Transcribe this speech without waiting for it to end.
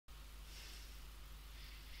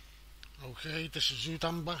Okay, this is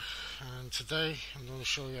Udamba, and today I'm going to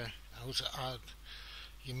show you how to add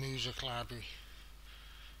your music library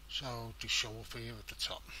so to show up here at the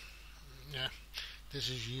top. Yeah, this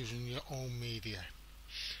is using your own media.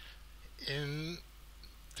 In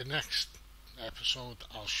the next episode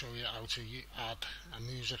I'll show you how to add a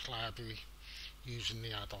music library using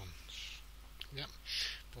the add-ons. Yeah,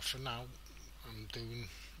 but for now I'm doing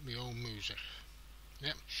my own music.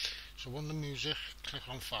 Yeah, so on the music, click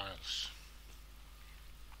on Files.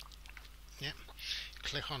 Yeah,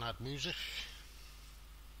 click on Add Music,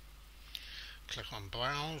 click on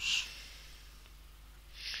Browse.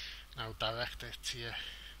 Now direct it to your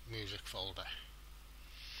music folder.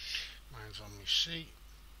 Mine's on my C.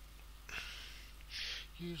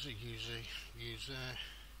 User,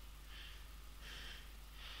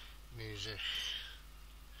 music,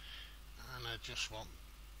 and I just want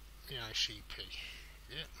the ICP.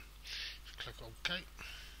 Yeah, just click OK.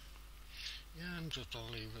 Yeah, I'm just going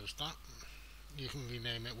to leave it as that. You can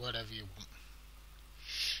rename it whatever you want.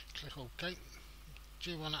 Click OK.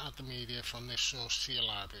 Do you want to add the media from this source to your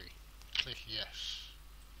library? Click yes.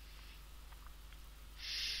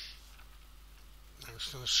 I'm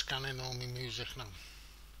just going to scan in all my music now.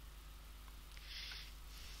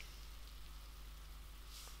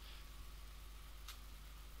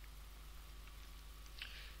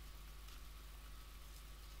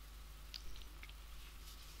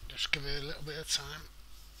 Just give it a little bit of time.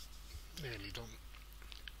 Nearly done.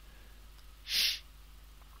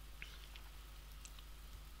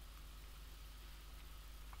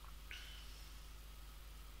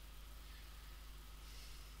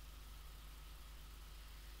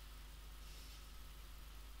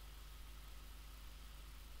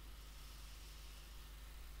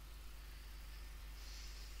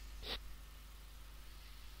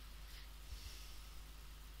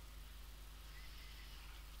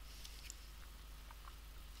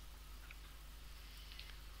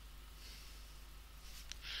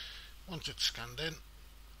 Once it's scanned in,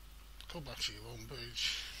 go back to your home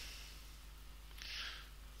page.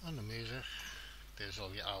 On the music, there's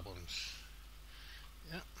all your albums.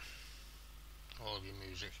 Yeah, all your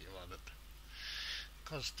music you added.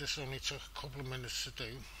 Because this only took a couple of minutes to do,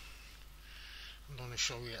 I'm going to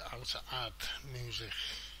show you how to add music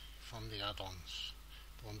from the add-ons.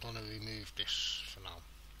 But I'm going to remove this for now.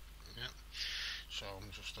 Yeah, so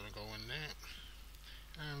I'm just going to go in there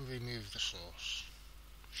and remove the source.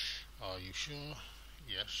 Are you sure?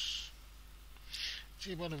 Yes. Do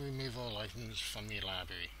you want to remove all items from your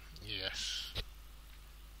library? Yes.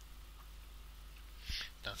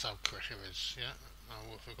 That's how quick it is. Yeah.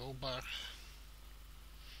 Now if we go back,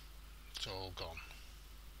 it's all gone.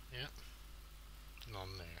 Yeah.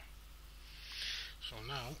 None there. So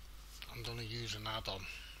now I'm going to use an add-on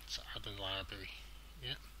to add a library.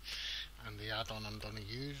 Yeah. And the add-on I'm going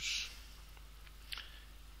to use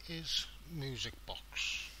is Music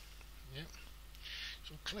Box. Yeah.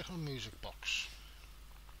 So click on Music Box.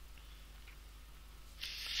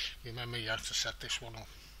 Remember you have to set this one up.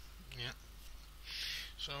 Yeah.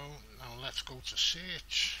 So now let's go to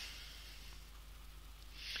search.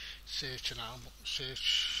 Search an album,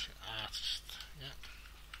 search artist. Yeah.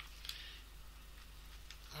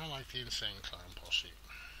 I like the Insane Clown Posse.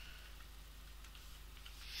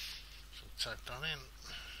 So type that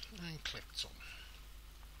in and click done.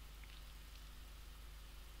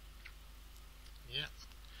 Yeah.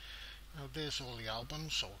 Now there's all the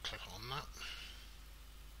albums, so I'll click on that.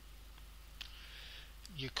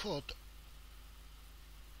 You could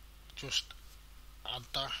just add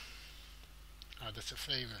that, add it to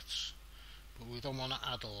favourites, but we don't want to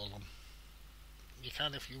add all of them. You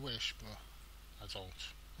can if you wish, but I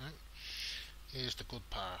don't. Right? Here's the good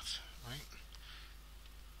part. Right?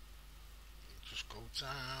 Just go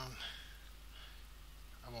down.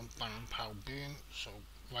 I want bang pow boom, so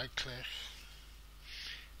right click.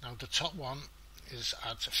 Now the top one is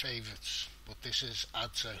add to favourites, but this is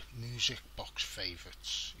add to music box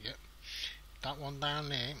favourites. Yeah, that one down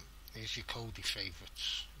there is your kodi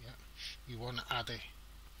favourites. Yeah, you want to add it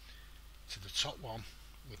to the top one,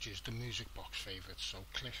 which is the music box favourites. So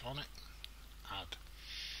click on it, add.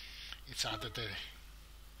 It's added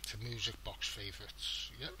to music box favourites.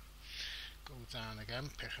 Yeah, go down again,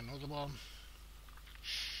 pick another one.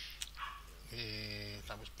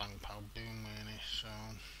 That was bang pow boom, really. So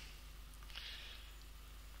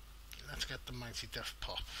let's get the Mighty Def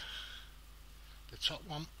Pop. The top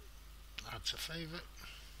one, add to favourite.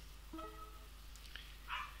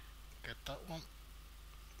 Get that one,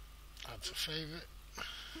 add to favourite.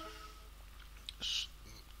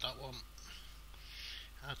 That one,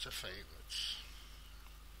 add to favourites.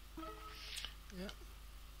 Yeah,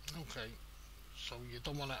 Okay, so you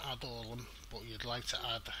don't want to add all of them, but you'd like to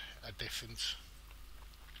add a different,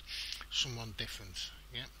 someone different.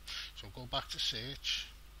 Yeah, so go back to search,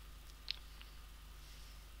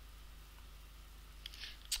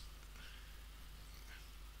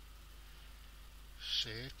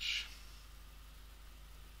 search.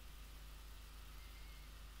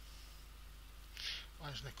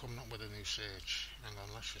 Why isn't it coming up with a new search? Hang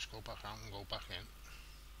on, let's just go back out and go back in.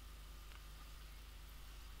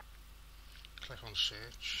 Click on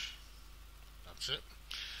search. That's it.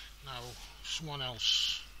 Now, someone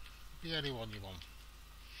else. Be anyone you want.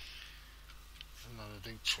 I'm going to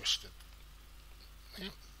do twisted.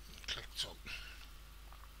 Yep. Click up.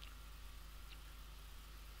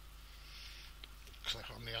 Click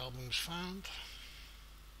on the albums found.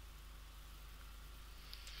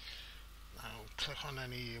 Now, click on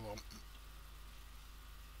any you want.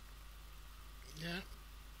 Yeah.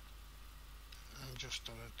 I'm just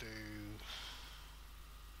going to do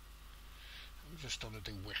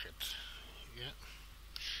Wicked. Yeah.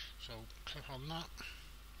 So click on that.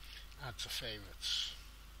 Add to favourites.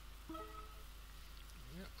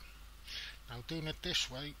 Yeah. Now doing it this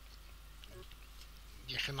way,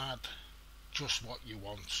 you can add just what you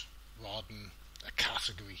want rather than a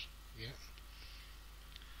category. Yeah.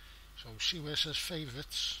 So see where it says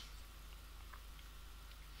favourites.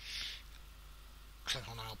 Click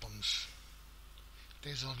on albums.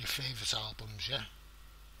 These are all your favourite albums, yeah?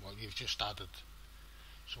 What you've just added.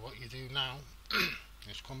 So what you do now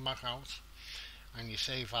is come back out and you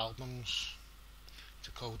save albums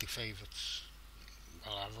to kodi favourites.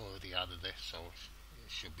 Well, I've already added it, so it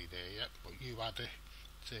should be there yet, but you add it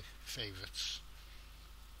to favourites.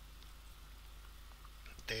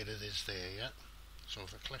 There it is there, yeah? So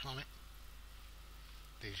if I click on it,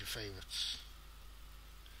 there's your favourites.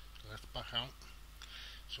 So let's back out.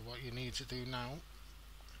 So what you need to do now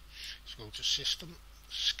is go to System,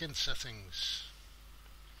 Skin Settings.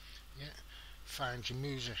 Yeah, find your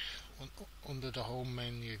music under the home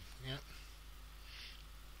menu. Yeah,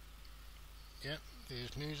 yeah,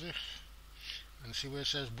 there's music, and see where it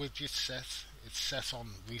says widget set. It's set on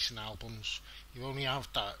recent albums. You only have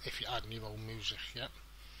that if you're adding your own music. Yeah,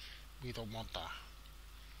 we don't want that.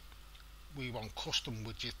 We want custom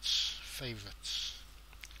widgets, favorites.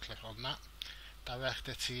 Click on that. Direct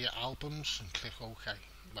it to your albums and click OK.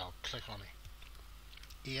 Well, click on it.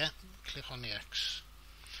 Here, click on the X,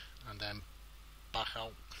 and then back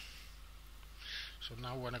out. So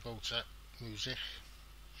now when I go to music,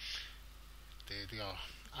 there they are,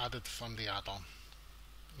 added from the add-on.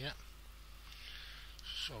 Yeah.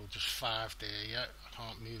 So there's 5 there. Yeah, I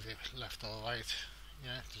can't move it left or right.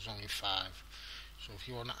 Yeah, there's only 5. So if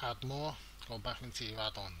you want to add more, go back into your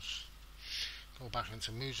add-ons. Go back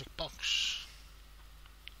into music box.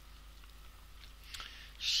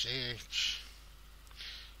 Search.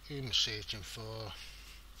 Who am I searching for?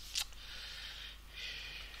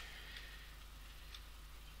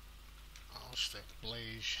 I'll stick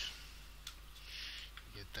Blaze.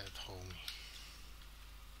 You're dead, homie.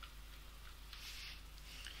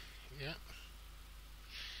 Yeah.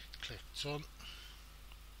 Click done.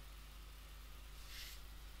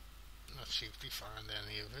 Let's see if they find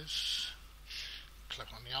any of this. Click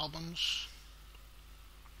on the albums.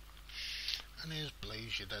 And here's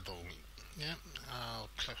Blaze, You're Dead, homie. Yeah, I'll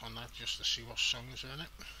click on that just to see what songs are in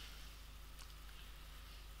it.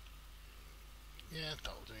 Yeah,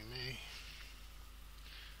 that'll do me.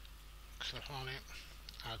 Click on it,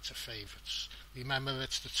 add to favourites. Remember,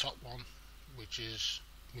 it's the top one, which is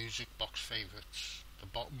music box favourites. The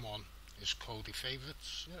bottom one is kodi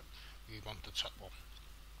favourites. Yep, we want the top one,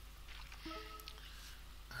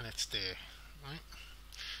 and it's there, right?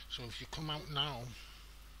 So if you come out now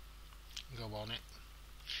and go on it,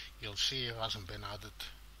 you'll see it hasn't been added,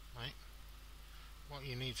 right? What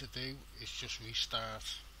you need to do is just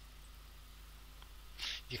restart.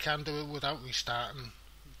 You can do it without restarting,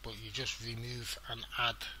 but you just remove and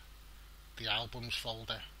add the albums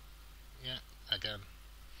folder, yeah, again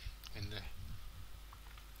in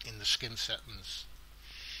the skin settings.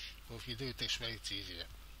 But if you do it this way, it's easier.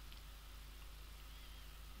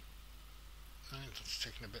 Right, it's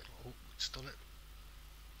taking a bit. Oh, it's done it.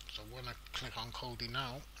 So when I click on kodi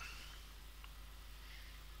now,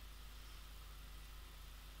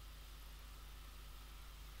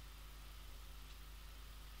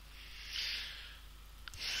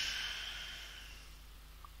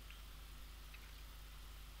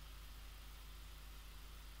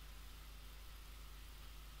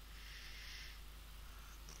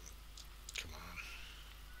 come on.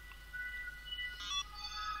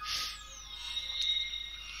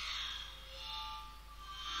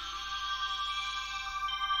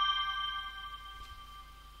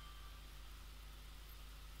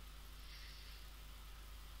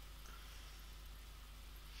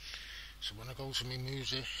 So when I go to my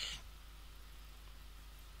music,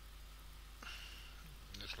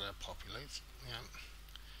 just let it populate. Yeah.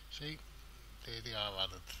 See, there they are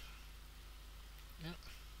added. Yeah.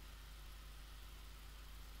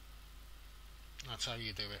 That's how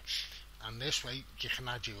you do it. And this way you can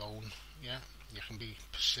add your own. Yeah. You can be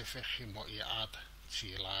specific in what you add to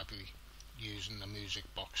your library using the music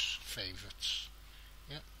box favorites.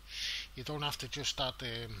 Yeah. You don't have to just add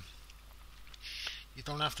you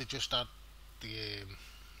don't have to just add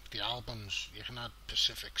the albums. You can add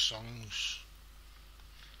specific songs.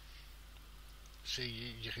 See,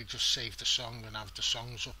 you can just save the song and have the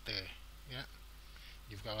songs up there. Yeah.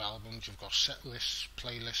 You've got albums, you've got set lists,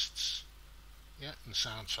 playlists, yeah, and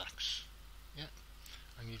soundtracks. Yeah.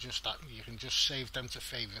 And you can just save them to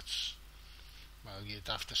favourites. Well, you'd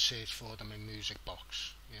have to search for them in music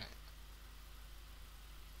box. Yeah.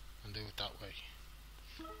 And do it that way.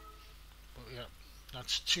 But yeah,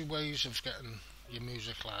 that's 2 ways of getting your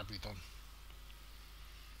music library done.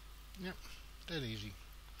 Yep, dead easy.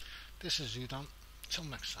 This is Udon. Till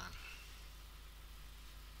next time.